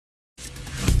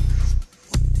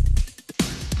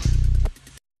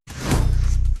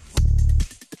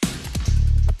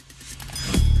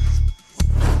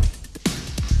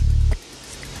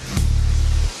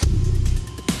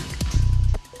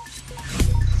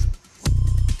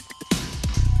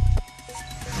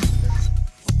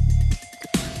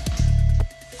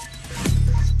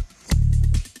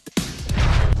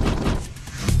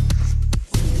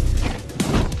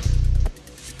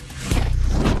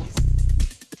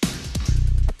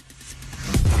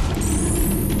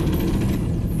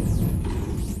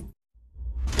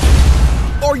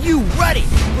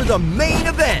for the main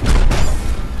event.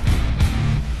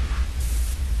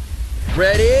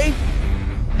 Ready?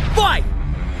 Fight!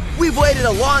 We've waited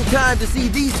a long time to see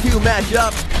these two match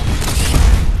up.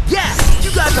 Yes,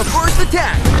 you got the first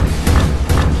attack.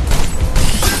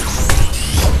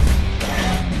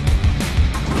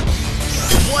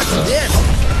 What's this?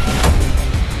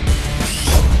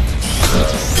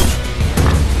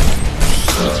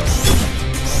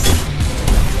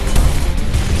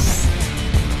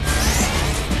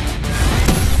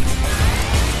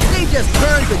 They just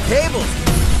turned the tables.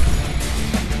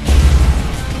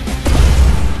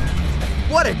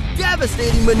 What a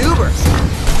devastating maneuver!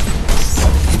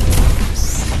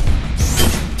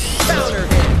 Counter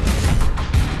hit!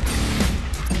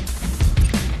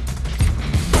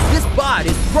 This bot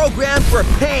is programmed for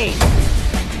pain!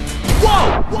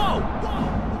 Whoa! Whoa!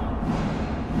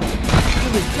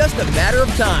 It was just a matter of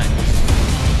time.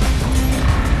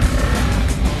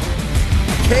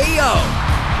 KO!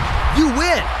 You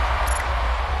win!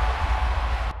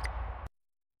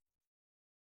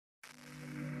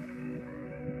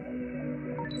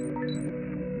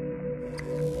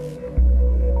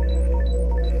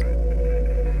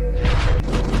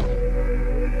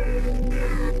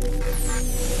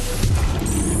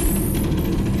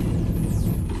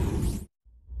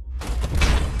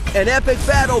 An epic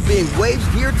battle being waged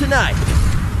here tonight.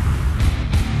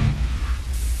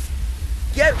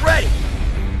 Get ready!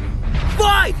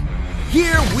 Fight!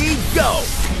 Here we go!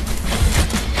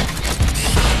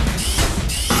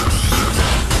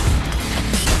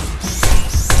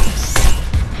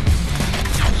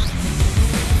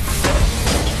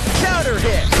 Counter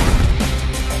hit!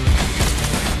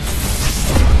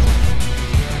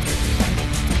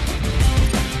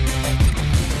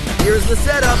 Here's the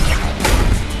setup.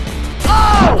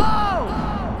 Oh!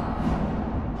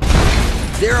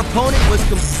 Their opponent was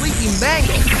completely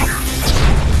mangled.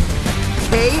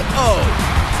 KO!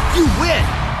 You win!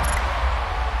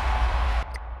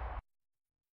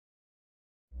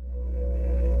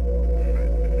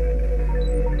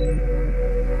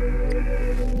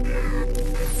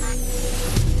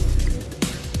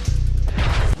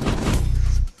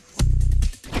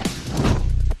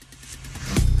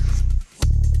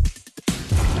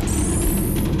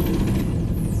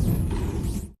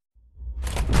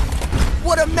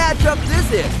 What a matchup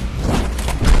this is!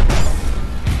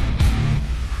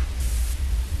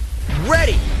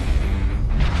 Ready!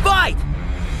 Fight!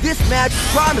 This match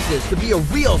promises to be a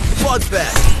real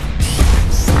slugfest.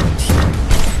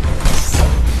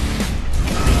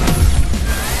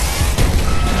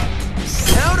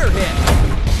 Counter hit!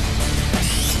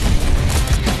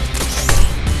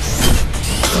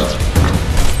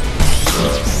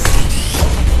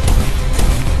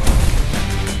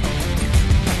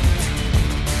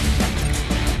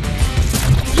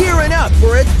 Gearing up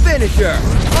for its finisher.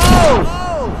 Oh!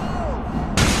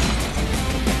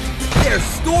 They're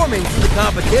storming through the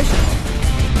competition.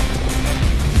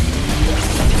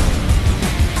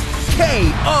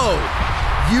 KO!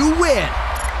 You win!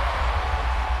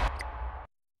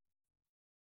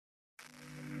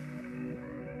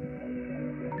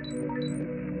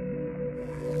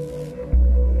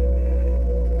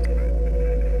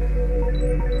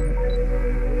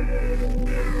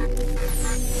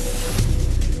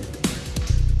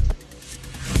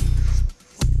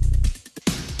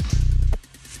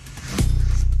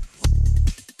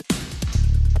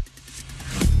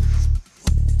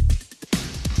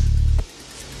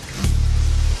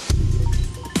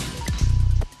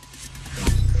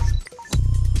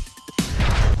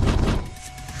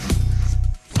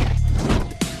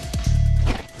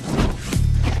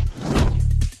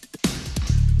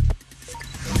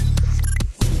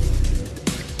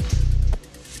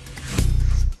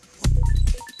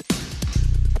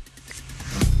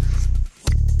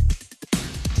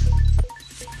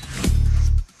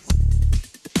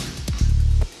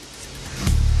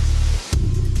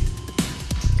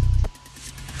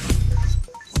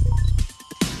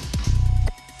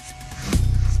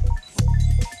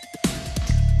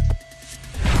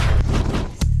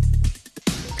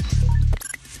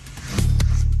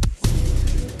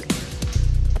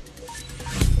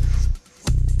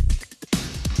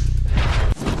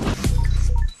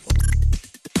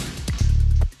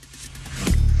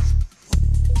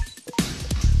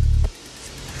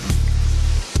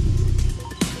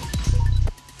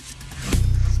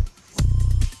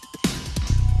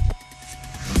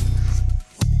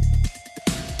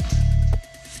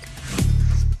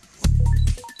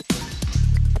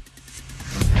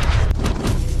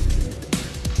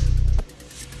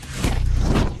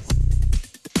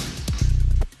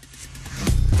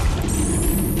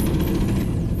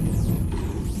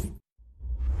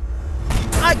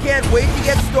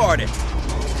 started.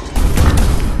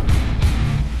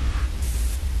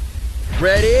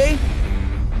 Ready?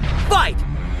 Fight!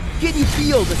 Can you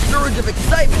feel the surge of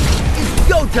excitement? It's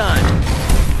go time!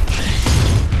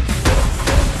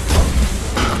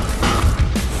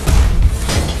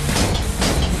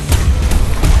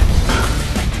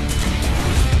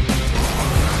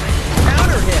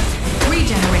 Counter hit!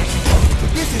 Regeneration.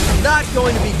 This is not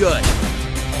going to be good.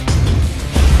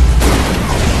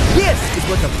 This is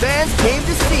what the fans came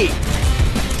to see.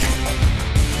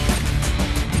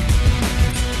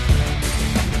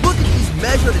 Look at these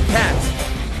measured attacks.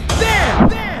 Bam!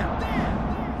 Bam! Bam!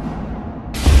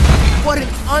 What an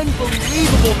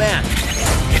unbelievable match.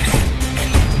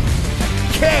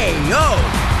 KO!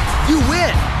 You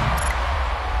win!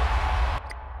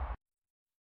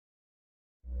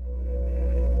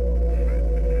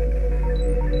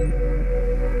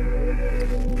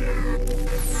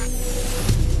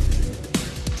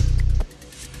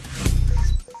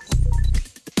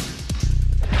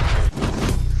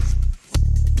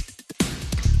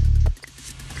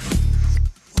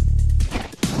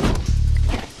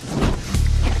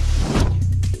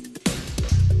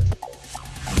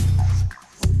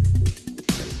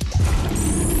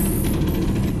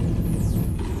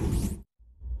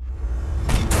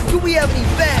 Do we have any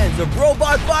fans of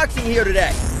robot boxing here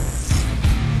today?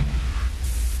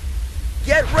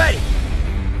 Get ready!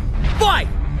 Fight!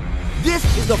 This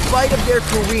is the fight of their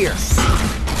career.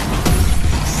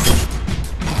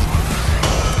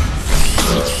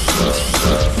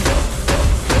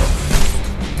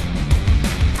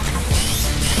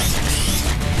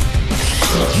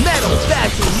 Metal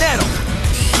bashing metal!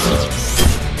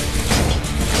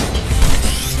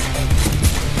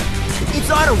 It's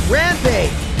on a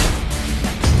rampage!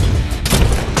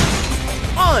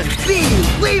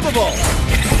 Unbelievable!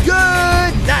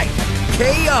 Good night!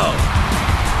 KO!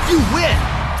 You win!